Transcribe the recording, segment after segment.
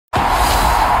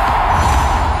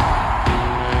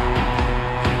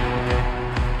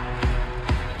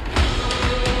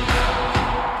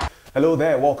Hello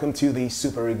there, welcome to the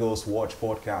Super Eagles Watch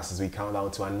podcast as we count down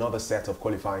to another set of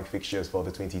qualifying fixtures for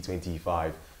the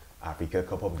 2025 Africa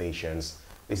Cup of Nations.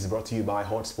 This is brought to you by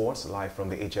Hot Sports, live from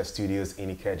the HF Studios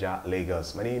in Ikeja,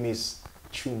 Lagos. My name is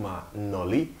Chuma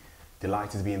Noli.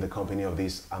 Delighted to be in the company of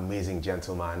this amazing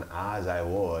gentleman, as I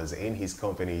was in his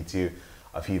company too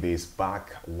a few days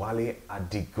back, Wale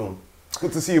Adigun.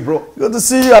 Good to see you, bro. Good to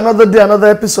see you. Another day, another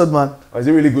episode, man. Oh, is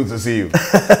it really good to see you?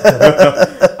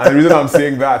 And the reason I'm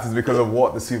saying that is because of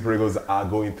what the Super Eagles are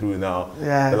going through now.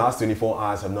 Yeah. The last 24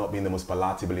 hours have not been the most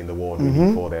palatable in the world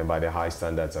really for them by the high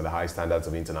standards and the high standards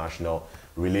of international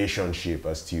relationship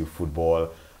as to football.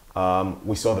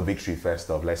 We saw the victory first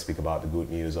off. Let's speak about the good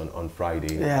news on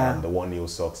Friday. Yeah. The 1-0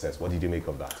 success. What did you make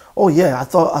of that? Oh yeah, I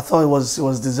thought it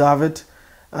was deserved.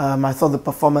 I thought the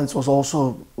performance was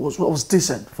also was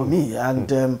decent for me,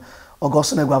 and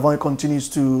Augustine Eguavoen continues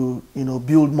to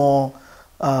build more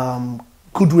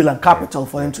goodwill and capital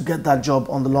for him to get that job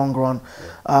on the long run.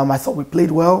 I thought we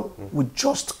played well. We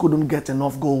just couldn't get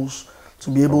enough goals to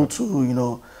be able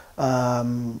to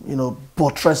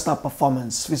buttress that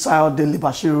performance. Fisayo Dele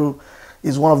Bashiru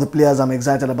is one of the players I'm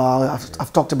excited about.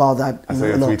 I've talked about that a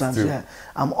lot of times. Too. Yeah,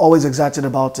 I'm always excited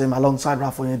about him alongside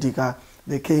Rafa Onyedika.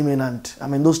 They came in and, I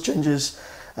mean, those changes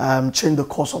changed the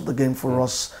course of the game for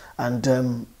us.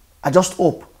 And I just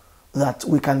hope that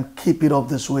we can keep it up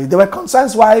this way. There were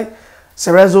concerns why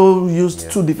Cerezo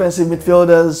used two defensive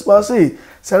midfielders. Well, see,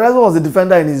 Cerezo was the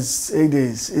defender in his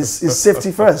heydays. His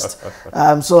safety first.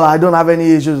 So I don't have any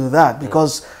issues with that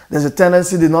because there's a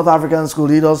tendency the North Africans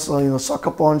could lead us, sucker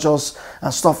punch us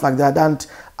and stuff like that. And,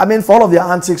 I mean, for all of their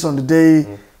antics on the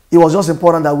day, it was just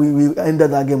important that we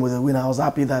ended that game with a win. I was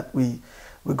happy that we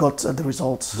got the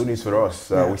results. Good news for us.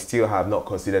 We still have not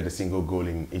considered a single goal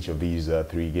in each of these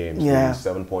 3 games. Yeah.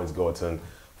 7 points gotten,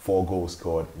 4 goals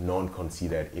scored, none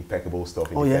conceded. Impeccable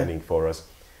stuff in defending for us.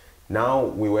 Now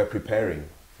we were preparing,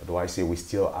 or do I say we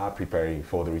still are preparing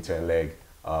for the return leg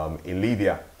in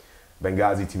Libya,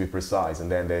 Benghazi to be precise. And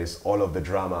then there's all of the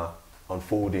drama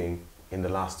unfolding in the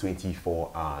last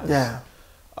 24 hours. Yeah.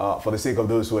 For the sake of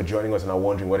those who are joining us and are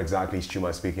wondering what exactly is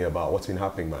Chuma speaking about, what's been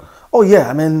happening, man? Oh yeah,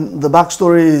 I mean, the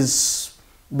backstory is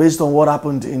based on what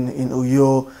happened in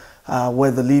Uyo, where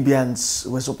the Libyans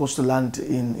were supposed to land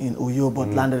in Uyo but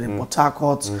landed in Port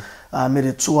Harcourt, made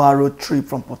a 2-hour road trip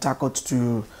from Port Harcourt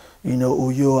to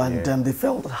Uyo, and they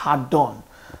felt hard done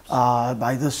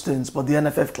by those things. But the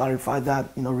NFF clarified that,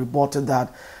 rebutted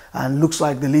that, and looks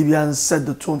like the Libyans set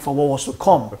the tone for what was to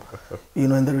come,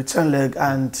 in the return leg.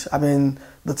 And I mean,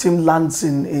 the team lands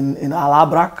in Al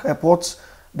Abrak airport.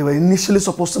 They were initially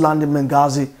supposed to land in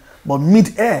Benghazi, but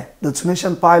mid-air, the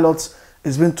Tunisian pilot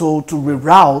is being told to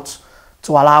reroute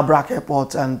to Al Abrak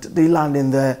airport, and they land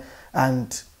in there,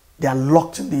 and they are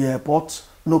locked in the airport.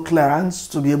 No clearance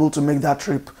to be able to make that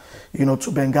trip,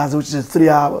 to Benghazi, which is a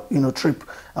 3-hour, trip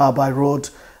by road.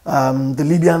 The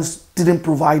Libyans didn't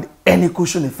provide any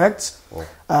cushion effects.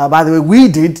 By the way, we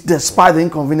did, despite the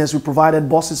inconvenience. We provided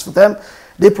buses for them.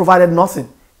 They provided nothing,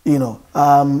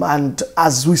 and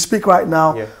as we speak right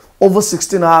now, over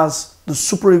 16 hours, the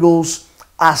Super Eagles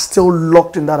are still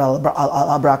locked in that Al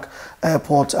Abrak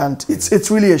airport, and it's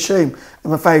really a shame.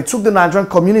 In fact, it took the Nigerian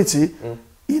community,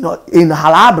 in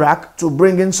Al Abrak to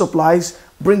bring in supplies,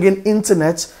 bring in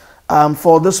internet,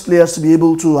 for those players to be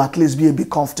able to at least be a bit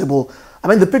comfortable. I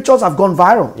mean, the pictures have gone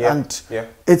viral, and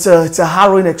it's a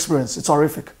harrowing experience. It's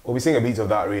horrific. We'll be seeing a bit of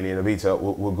that really in a bit.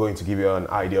 We're going to give you an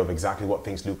idea of exactly what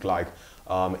things look like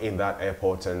in that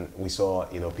airport, and we saw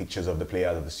pictures of the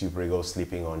players of the Super Eagles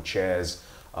sleeping on chairs.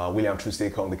 William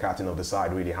Troost-Ekong, the captain of the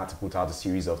side, really had to put out a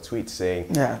series of tweets saying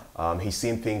he's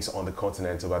seen things on the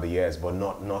continent over the years, but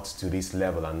not to this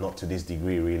level and not to this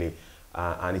degree really,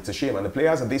 and it's a shame. And the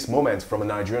players at this moment, from a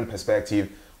Nigerian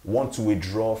perspective, want to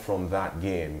withdraw from that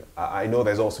game. I know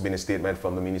there's also been a statement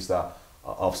from the Minister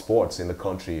of Sports in the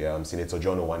country, Senator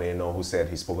John Owaneno, who said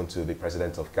he's spoken to the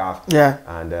President of CAF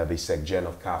and the Sec-Gen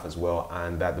of CAF as well,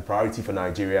 and that the priority for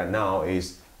Nigeria now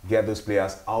is get those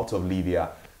players out of Libya.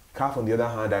 CAF, on the other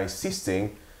hand, are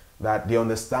insisting that they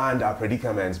understand our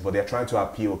predicaments, but they're trying to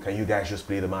appeal. Can you guys just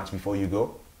play the match before you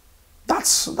go?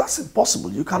 That's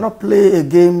impossible. You cannot play a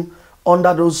game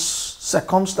under those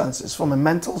circumstances from a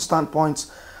mental standpoint,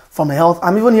 from a health.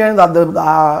 I'm even hearing that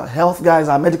our health guys,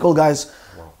 our medical guys,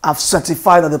 have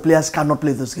certified that the players cannot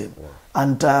play this game.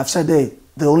 And I've said, hey,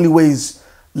 the only way is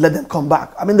let them come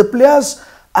back. I mean, the players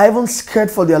are even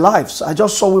scared for their lives. I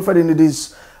just saw Wilfred in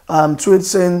this tweet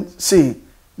saying, see,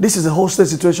 this is a hostage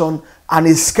situation and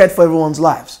he's scared for everyone's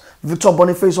lives. Victor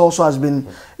Boniface also has been,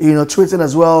 tweeting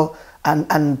as well.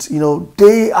 And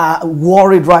they are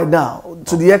worried right now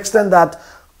to the extent that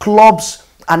clubs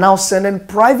are now sending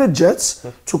private jets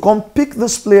to come pick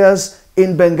these players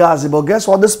in Benghazi. But guess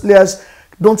what? These players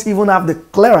don't even have the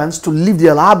clearance to leave the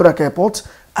Al-Abrak airport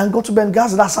and go to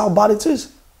Benghazi. That's how bad it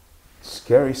is.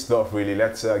 Scary stuff, really.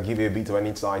 Let's give you a bit of an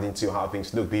insight into how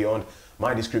things look beyond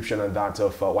my description and that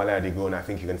of Wale Adigun. I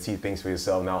think you can see things for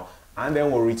yourself now. And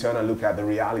then we'll return and look at the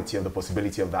reality of the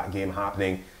possibility of that game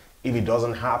happening. If it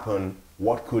doesn't happen,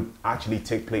 what could actually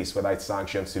take place, whether it's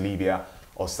sanctions to Libya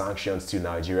or sanctions to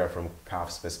Nigeria from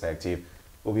CAF's perspective.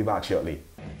 We'll be back shortly.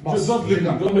 Just don't leave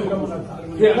now.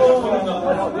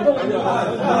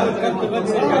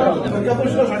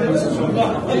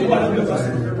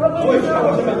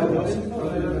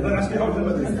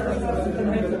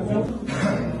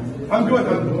 I'm good.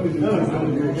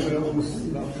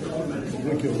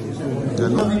 Thank you.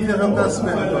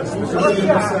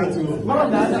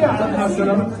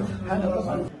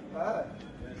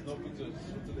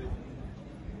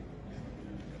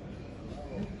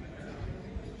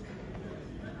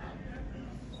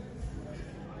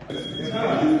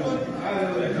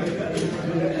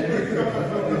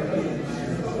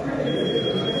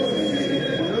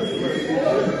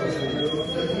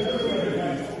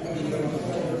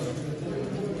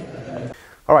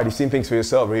 All right, you've seen things for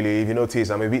yourself, really. If you notice,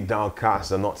 I'm a bit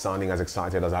downcast and not sounding as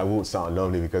excited as I would sound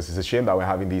normally, because it's a shame that we're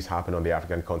having these happen on the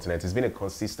African continent. It's been a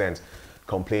consistent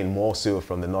complaint, more so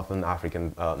from the northern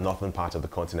part of the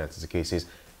continent, as the case is.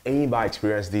 Anybody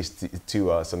experienced this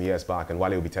some years back, and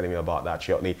Wale will be telling me about that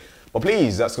shortly. But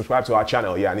please subscribe to our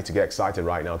channel. Yeah, I need to get excited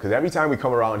right now, because every time we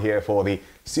come around here for the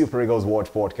Super Eagles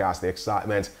Watch podcast, the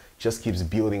excitement just keeps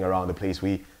building around the place.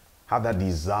 We have that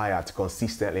desire to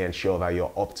consistently ensure that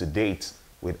you're up to date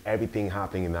with everything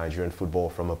happening in Nigerian football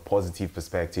from a positive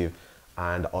perspective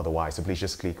and otherwise. So please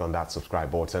just click on that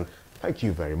subscribe button. Thank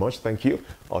you very much. Thank you.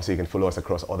 Also, you can follow us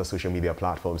across other social media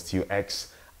platforms too,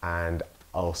 X and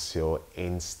also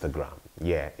Instagram.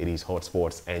 Yeah, it is Hot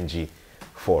Sports NG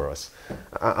for us.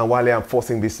 And while I'm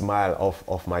forcing this smile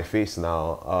off my face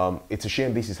now, it's a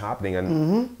shame this is happening.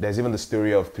 And there's even the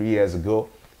story of 3 years ago.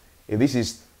 If this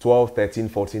is 12, 13,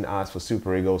 14 hours for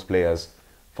Super Eagles players,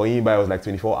 for anybody, it was like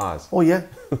 24 hours. Oh, yeah.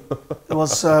 It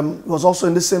was also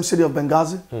in the same city of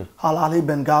Benghazi, Al-Ali,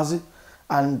 Benghazi.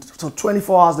 And so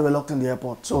 24 hours they were locked in the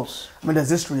airport. So, I mean, there's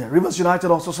history here. Rivers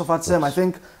United also suffered same. I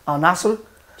think Al-Nasr,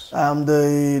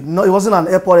 no, it wasn't an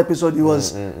airport episode. It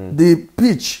was the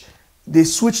pitch. They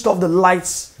switched off the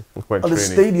lights of the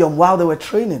stadium while they were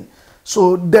training.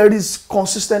 So there is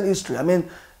consistent history. I mean,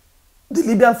 the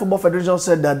Libyan Football Federation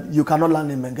said that you cannot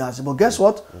land in Benghazi. But guess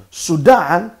what?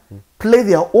 Sudan play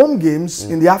their home games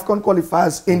in the AFCON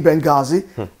qualifiers in Benghazi.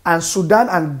 And Sudan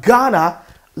and Ghana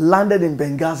landed in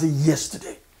Benghazi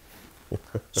yesterday.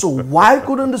 So why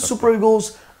couldn't the Super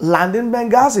Eagles land in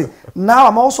Benghazi? Now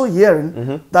I'm also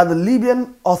hearing that the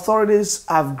Libyan authorities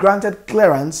have granted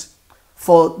clearance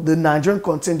for the Nigerian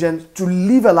contingent to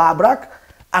leave El Abrak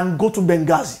and go to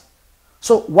Benghazi.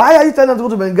 So why are you telling them to go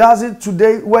to Benghazi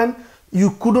today when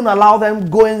you couldn't allow them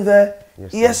going there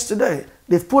yesterday?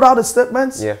 They've put out a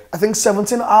statement, I think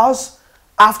 17 hours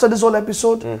after this whole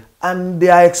episode, and they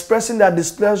are expressing their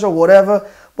displeasure, whatever,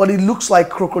 but it looks like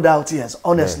crocodile tears,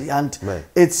 honestly.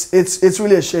 It's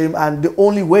really a shame, and the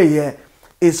only way here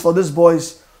is for these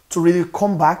boys to really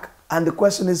come back, and the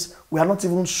question is, we are not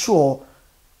even sure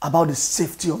about the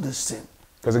safety of this thing.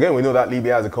 Because again, we know that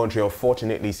Libya as a country,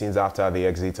 unfortunately, since after the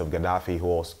exit of Gaddafi, who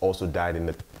also died in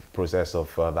the process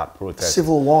of that protest.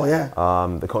 Civil war, yeah.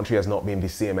 The country has not been the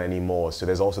same anymore. So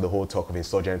there's also the whole talk of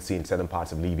insurgency in certain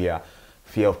parts of Libya,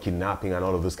 fear of kidnapping and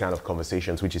all of those kind of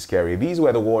conversations, which is scary. These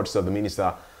were the words of the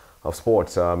Minister of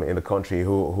Sports in the country,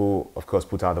 who of course,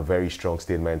 put out a very strong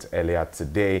statement earlier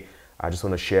today. I just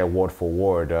want to share word for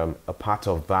word a part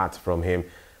of that from him.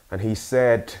 And he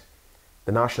said,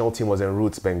 the national team was en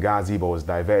route to Benghazi, but was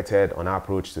diverted on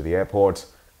approach to the airport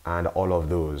and all of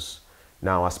those.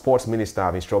 Now, as sports minister,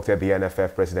 I've instructed the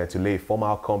NFF president to lay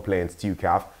formal complaints to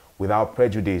CAF without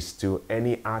prejudice to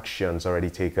any actions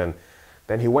already taken.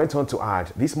 Then he went on to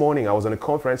add, this morning I was on a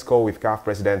conference call with CAF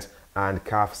president and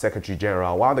CAF secretary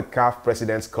general. While the CAF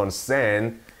president's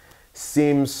concern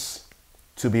seems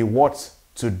to be what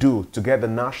to do to get the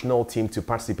national team to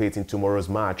participate in tomorrow's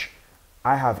match,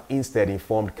 I have instead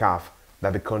informed CAF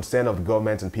that the concern of the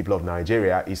government and people of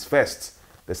Nigeria is first,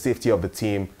 the safety of the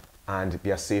team and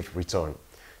their safe return.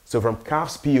 So from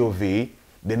CAF's POV,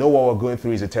 they know what we're going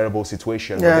through is a terrible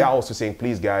situation. But they're also saying,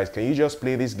 please guys, can you just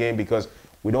play this game because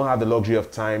we don't have the luxury of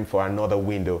time for another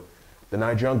window. The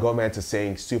Nigerian government is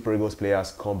saying Super Eagles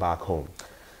players come back home.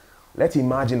 Let's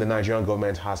imagine the Nigerian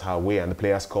government has her way and the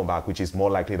players come back, which is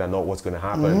more likely than not what's going to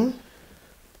happen.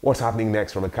 what's happening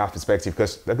next from a CAF perspective?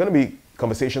 Because there are going to be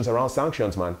conversations around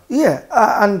sanctions, man. Yeah,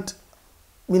 and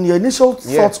I mean, your initial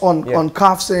thoughts on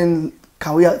CAF saying,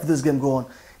 can we have this game go on?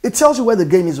 It tells you where the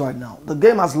game is right now. The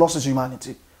game has lost its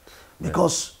humanity.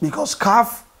 Because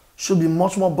CAF should be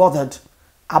much more bothered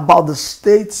about the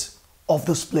state of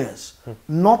these players,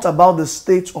 not about the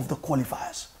state of the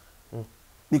qualifiers.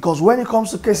 Because when it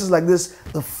comes to cases like this,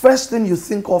 the first thing you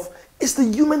think of is the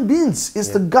human beings, it's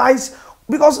the guys,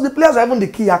 because the players are even the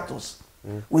key actors.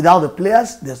 Without the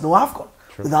players, there's no AFCON.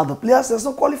 Without the players, there's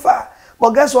no qualifier.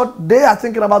 But guess what? They are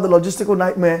thinking about the logistical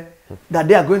nightmare that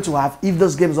they are going to have if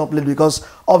this game is not played, because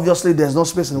obviously there's no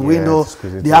space in the window.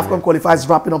 The AFCON qualifier is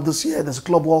wrapping up this year. There's a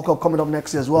Club World Cup coming up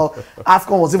next year as well.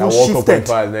 AFCON was even shifted.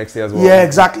 Next year as well. Yeah,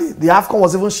 exactly. The AFCON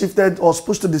was even shifted or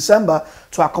pushed to December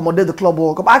to accommodate the Club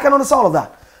World Cup. I can understand all of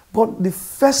that. But the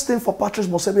first thing for Patrice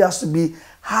Motsepe has to be,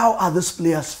 how are these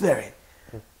players faring?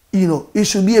 You know, it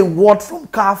should be a word from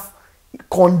CAF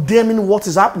condemning what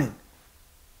is happening.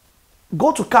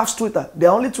 Go to CAF's Twitter. They're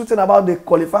only tweeting about the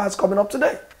qualifiers coming up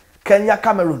today. Kenya,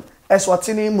 Cameroon,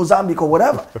 Eswatini, Mozambique, or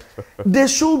whatever. They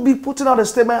should be putting out a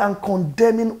statement and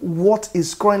condemning what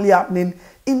is currently happening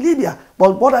in Libya.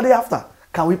 But what are they after?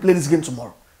 Can we play this game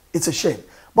tomorrow? It's a shame.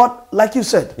 But like you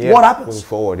said, what happens? Moving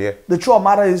forward, The truth of the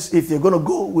matter is, if you're going to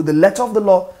go with the letter of the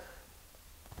law,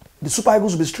 the Super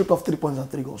Eagles will be stripped of 3 points and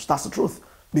 3 goals. That's the truth.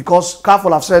 Because CAF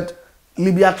will have said,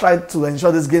 Libya tried to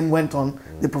ensure this game went on.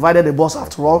 They provided a bus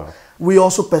after all. We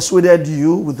also persuaded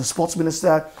you with the sports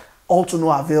minister, all to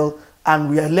no avail, and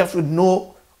we are left with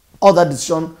no other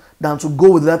decision than to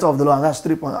go with the letter of the law, and that's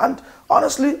 3 points. And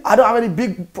honestly, I don't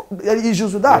have any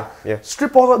issues with that.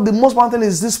 Strip off, the most important thing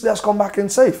is these players come back in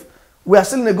safe. We are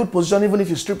still in a good position even if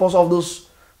you strip us of those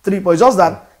 3 points. Just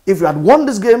that if we had won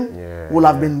this game, we'll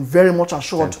have been very much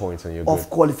assured of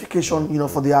qualification, you know,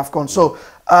 for the AFCON. So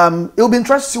it'll be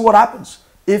interesting to see what happens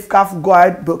if CAF go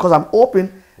ahead, because I'm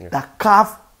hoping that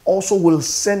CAF also will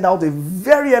send out a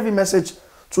very heavy message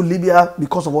to Libya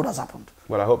because of what has happened.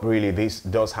 Well, I hope really this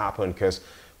does happen, because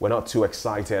we're not too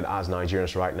excited as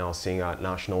Nigerians right now seeing our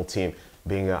national team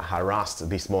being harassed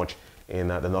this much in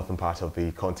the northern part of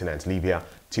the continent, Libya,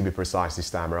 to be precise this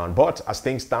time around. But as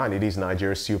things stand, it is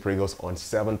Nigeria's Super Eagles on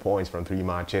 7 points from 3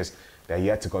 matches. They're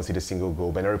yet to concede a single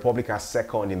goal. Benin Republic are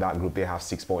second in that group. They have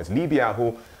 6 points. Libya,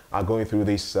 who are going through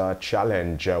this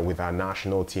challenge with our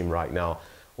national team right now,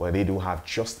 where they do have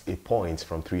just a point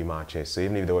from 3 matches. So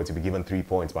even if they were to be given 3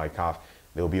 points by CAF,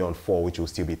 they'll be on 4, which will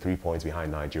still be 3 points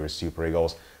behind Nigeria's Super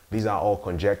Eagles. These are all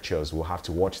conjectures. We'll have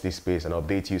to watch this space and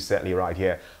update you certainly right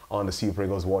here on the Super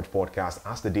Eagles Watch podcast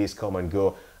as the days come and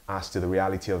go as to the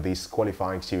reality of this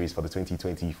qualifying series for the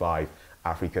 2025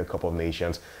 Africa Cup of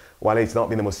Nations. While it's not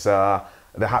been the most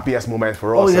the happiest moment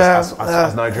for us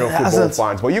as Nigerian football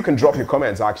fans, but you can drop your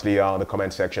comments actually on the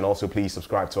comment section. Also, please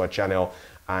subscribe to our channel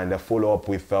and follow up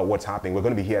with what's happening. We're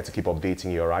going to be here to keep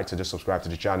updating you, all right? So just subscribe to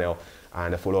the channel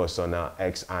and follow us on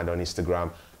X and on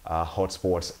Instagram.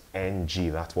 Hotsports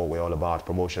NG, that's what we're all about.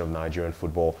 Promotion of Nigerian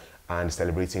football and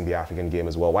celebrating the African game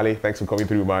as well. Wale, thanks for coming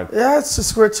through, man. Yeah, it's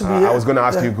just great to be here. I was going to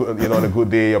ask you, you know, on a good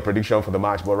day, your prediction for the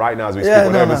match, but right now as we speak,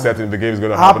 whenever certain the game is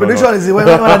going to happen. Our prediction is when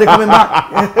are they coming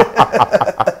back?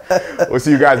 We'll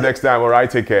see you guys next time, all right?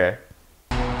 Take care.